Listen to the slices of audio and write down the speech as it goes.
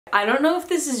I don't know if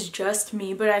this is just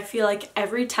me, but I feel like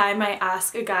every time I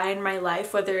ask a guy in my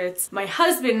life, whether it's my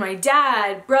husband, my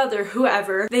dad, brother,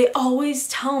 whoever, they always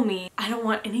tell me, I don't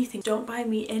want anything, don't buy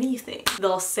me anything.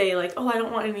 They'll say like, oh, I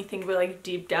don't want anything, but like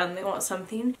deep down they want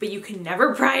something, but you can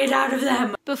never pry it out of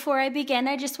them. Before I begin,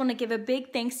 I just want to give a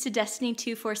big thanks to Destiny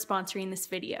 2 for sponsoring this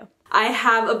video. I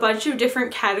have a bunch of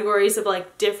different categories of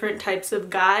like different types of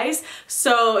guys.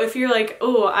 So if you're like,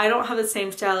 oh, I don't have the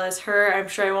same style as her, I'm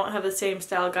sure I won't have the same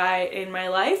style guy in my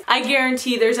life. I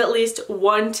guarantee there's at least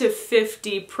 1 to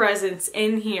 50 presents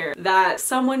in here that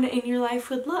someone in your life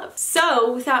would love.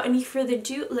 So without any further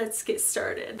ado, let's get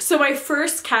started. So my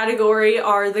first category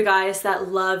are the guys that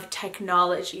love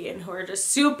technology and who are just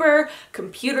super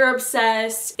computer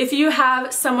obsessed. If you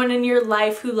have someone in your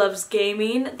life who loves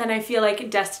gaming, then I feel like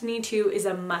Destiny 2 is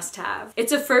a must-have.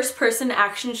 It's a first-person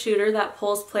action shooter that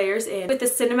pulls players in with a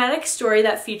cinematic story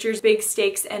that features big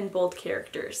stakes and bold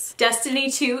characters. Destiny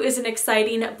 2 is an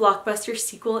exciting blockbuster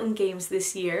sequel in games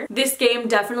this year. This game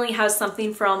definitely has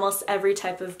something for almost every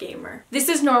type of gamer. This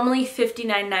is normally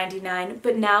 $59.99,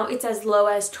 but now it's as low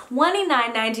as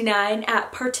 $29.99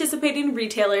 at participating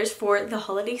retailers for the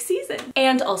holiday season.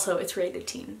 And also it's rated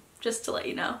teen. Just to let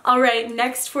you know. Alright,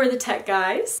 next for the tech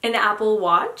guys, an Apple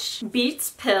Watch, Beats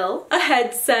pill, a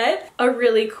headset, a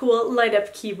really cool light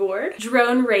up keyboard,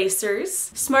 drone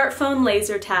racers, smartphone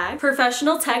laser tag,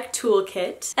 professional tech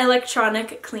toolkit,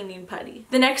 electronic cleaning putty.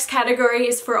 The next category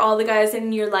is for all the guys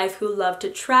in your life who love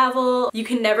to travel. You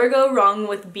can never go wrong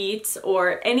with Beats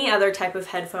or any other type of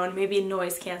headphone, maybe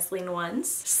noise canceling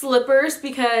ones. Slippers,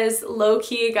 because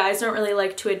low-key guys don't really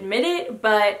like to admit it,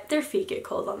 but their feet get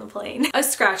cold on the plane. A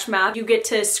scratch map. You get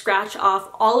to scratch off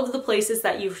all of the places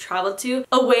that you've traveled to.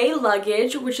 Away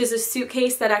luggage, which is a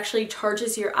suitcase that actually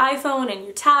charges your iPhone and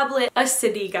your tablet. A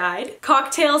city guide.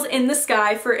 Cocktails in the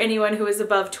sky for anyone who is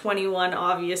above 21,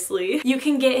 obviously. You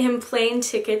can get him plane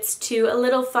tickets to a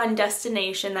little fun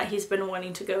destination that he's been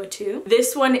wanting to go to.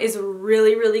 This one is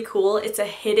really, really cool. It's a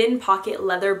hidden pocket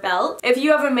leather belt. If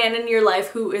you have a man in your life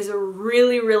who is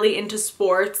really, really into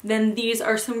sports, then these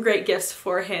are some great gifts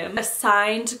for him. A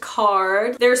signed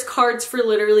card. There's cards for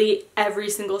literally every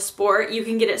single sport. You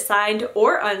can get it signed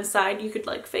or unsigned. You could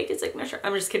like fake a signature.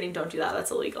 I'm just kidding, don't do that,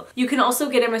 that's illegal. You can also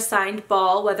get him a signed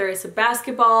ball, whether it's a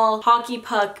basketball, hockey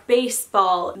puck,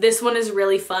 baseball. This one is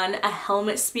really fun, a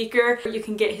helmet speaker. You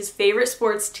can get his favorite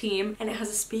sports team and it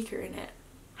has a speaker in it.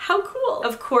 How cool!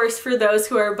 Of course, for those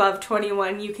who are above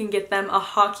 21, you can get them a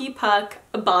hockey puck,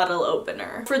 a bottle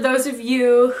opener. For those of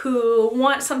you who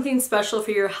want something special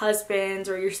for your husband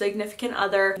or your significant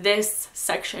other, this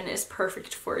section is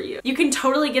perfect for you. You can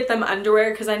totally get them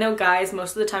underwear, because I know guys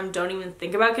most of the time don't even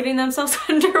think about getting themselves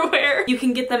underwear. You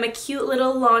can get them a cute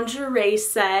little lingerie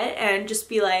set and just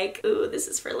be like, ooh, this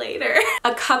is for later.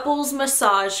 A couples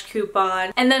massage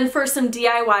coupon. And then for some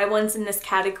DIY ones in this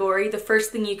category, the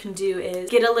first thing you can do is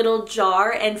get a little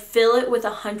jar and fill it with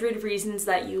 100 reasons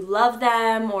that you love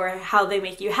them or how they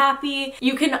make you happy.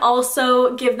 You can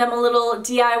also give them a little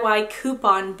DIY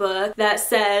coupon book that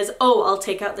says, oh, I'll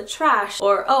take out the trash,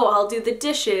 or oh, I'll do the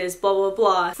dishes, blah, blah,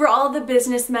 blah. For all the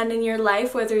businessmen in your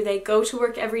life, whether they go to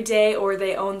work every day or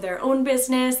they own their own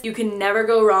business, you can never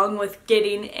go wrong with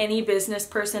getting any business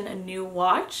person a new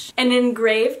watch, an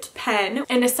engraved pen,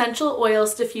 an essential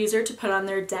oils diffuser to put on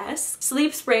their desk,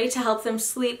 sleep spray to help them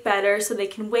sleep better so they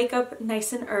can wake up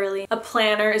nice and early. A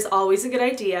planner is always a good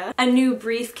idea. A new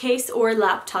briefcase or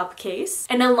laptop case.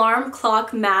 An alarm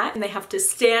clock mat, and they have to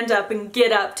stand up and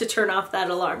get up to turn off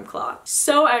that alarm clock.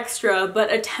 So extra,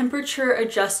 but a temperature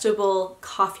adjustable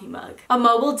coffee mug. A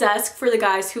mobile desk for the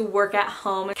guys who work at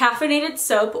home. A caffeinated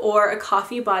soap or a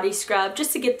coffee body scrub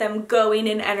just to get them going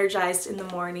and energized in the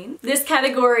morning. This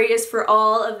category is for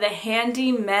all of the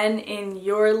handy men in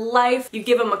your life. You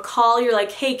give them a call, you're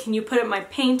like, hey, can you put up my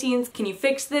paintings? Can you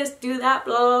fix this, do that,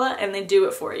 blah, blah, blah, and they do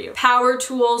it for you. Power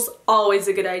tools, always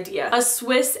a good idea. A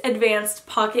Swiss advanced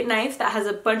pocket knife that has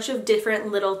a bunch of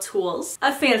different little tools.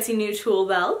 A fancy new tool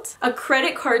belt. A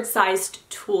credit card sized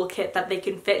toolkit that they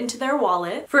can fit into their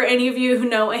wallet. For any of you who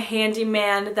know a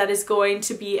handyman that is going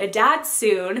to be a dad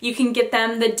soon, you can get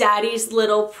them the Daddy's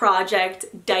Little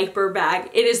Project diaper bag.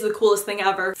 It is the coolest thing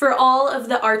ever. For all of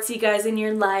the artsy guys in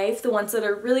your life, the ones that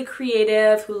are really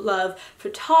creative, who love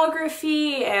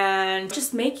photography and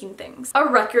just making things. A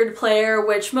record player,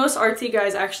 which most artsy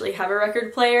guys actually have a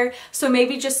record player, so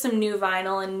maybe just some new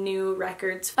vinyl and new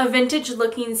records. A vintage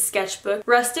looking sketchbook,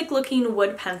 rustic looking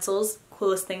wood pencils,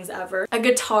 coolest things ever. A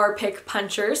guitar pick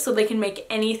puncher, so they can make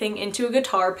anything into a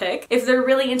guitar pick. If they're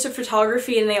really into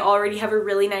photography and they already have a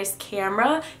really nice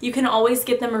camera, you can always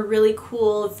get them a really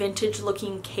cool vintage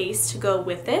looking case to go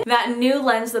with it. That new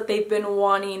lens that they've been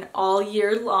wanting all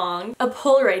year long. A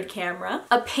Polaroid camera.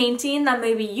 A painting that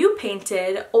maybe you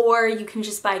painted, or you can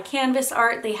just buy canvas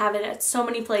art. They have it at so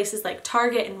many places like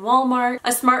Target and Walmart. A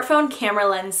smartphone camera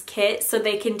lens kit, so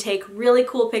they can take really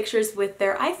cool pictures with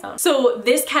their iPhone. So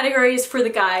this category is for the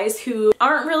guys who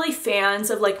aren't really fans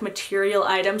of like material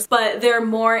items, but they're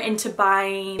more into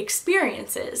buying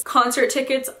experiences. Concert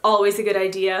tickets, always a good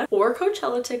idea. Or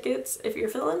Coachella tickets if you're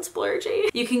feeling splurgy.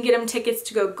 You can get them tickets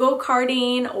to go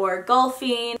go-karting or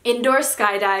golfing, indoor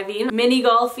skydiving, mini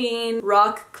golfing,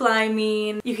 rock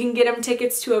climbing. You can get them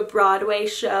tickets to a Broadway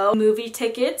show, movie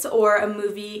tickets, or a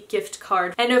movie gift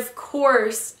card. And of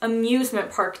course,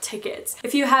 amusement park tickets.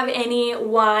 If you have any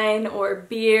wine or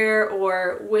beer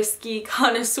or whiskey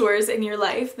connoisseurs in your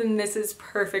life, then this is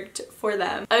perfect for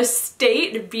them. A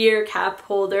state beer cap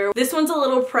holder. This one's a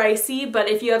little pricey, but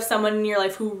if you have someone in your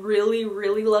life who really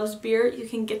loves beer, you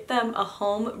can get them a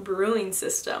home brewing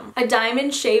system. A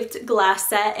diamond shaped glass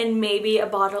set, and maybe a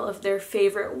bottle of their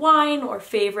favorite wine or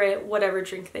favorite whatever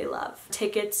drink they love.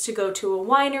 Tickets to go to a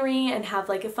winery and have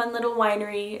like a fun little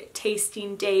winery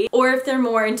tasting date. Or if they're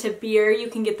more into beer, you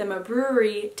can get them a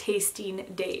brewery tasting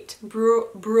date.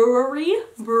 Brewery?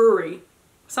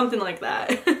 Something like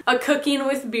that. A cooking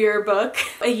with beer book,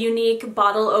 a unique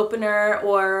bottle opener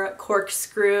or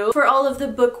corkscrew. For all of the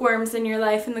bookworms in your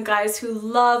life and the guys who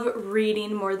love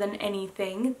reading more than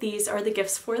anything, these are the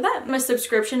gifts for them. A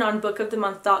subscription on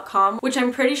bookofthemonth.com, which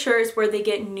I'm pretty sure is where they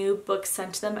get new books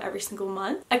sent to them every single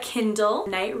month. A Kindle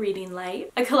night reading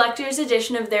light. A collector's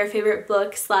edition of their favorite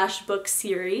book / book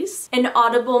series. An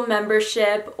Audible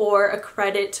membership or a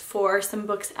credit for some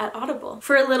books at Audible.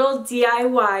 For a little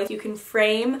DIY, you can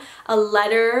frame a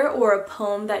letter or a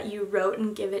poem that you wrote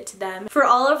and give it to them. For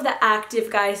all of the active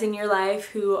guys in your life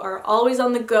who are always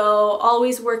on the go,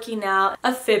 always working out,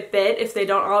 a Fitbit if they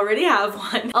don't already have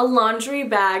one, a laundry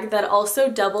bag that also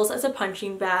doubles as a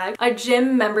punching bag, a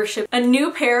gym membership, a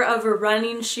new pair of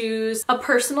running shoes, a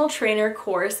personal trainer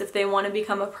course if they want to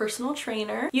become a personal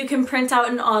trainer. You can print out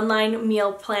an online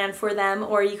meal plan for them,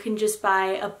 or you can just buy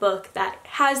a book that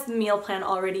has the meal plan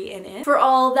already in it. For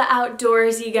all the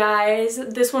outdoorsy guys,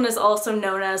 this one is also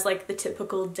known as like the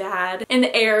typical dad. An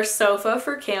air sofa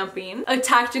for camping. A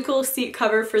tactical seat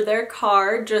cover for their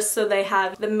car, just so they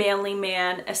have the manly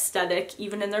man aesthetic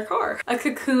even in their car. A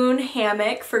cocoon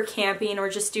hammock for camping or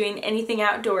just doing anything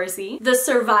outdoorsy. The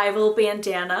survival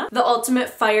bandana. The ultimate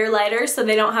fire lighter, so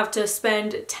they don't have to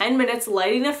spend 10 minutes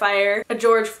lighting a fire. A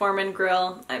George Foreman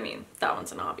grill. I mean, that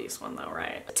one's an obvious one though,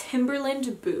 right?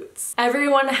 Timberland boots.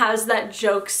 Everyone has that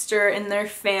jokester in their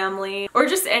family, or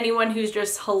just anyone who's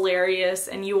just hilarious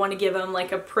and you want to give them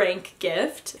like a prank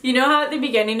gift. You know how at the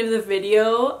beginning of the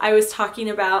video I was talking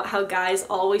about how guys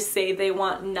always say they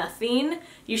want nothing?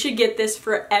 You should get this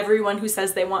for everyone who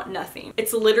says they want nothing.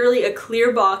 It's literally a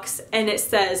clear box and it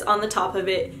says on the top of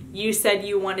it, you said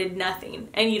you wanted nothing,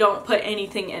 and you don't put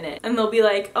anything in it. And they'll be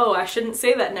like, oh, I shouldn't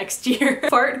say that next year.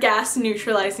 Fart gas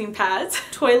neutralizing pads,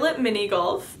 toilet mini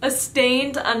golf, a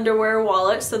stained underwear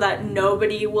wallet so that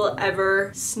nobody will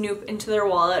ever snoop into their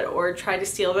wallet or try to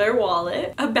steal their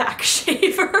wallet, a back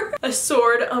shaver, a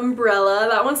sword umbrella.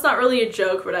 That one's not really a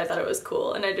joke, but I thought it was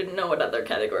cool and I didn't know what other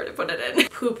category to put it in.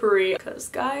 Poopery, because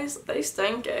guys, they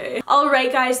stink, eh?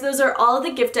 Alright guys, those are all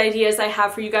the gift ideas I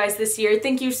have for you guys this year.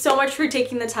 Thank you so much for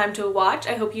taking the time to watch.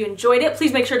 I hope you enjoyed it.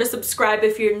 Please make sure to subscribe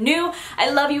if you're new. I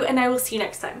love you and I will see you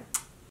next time.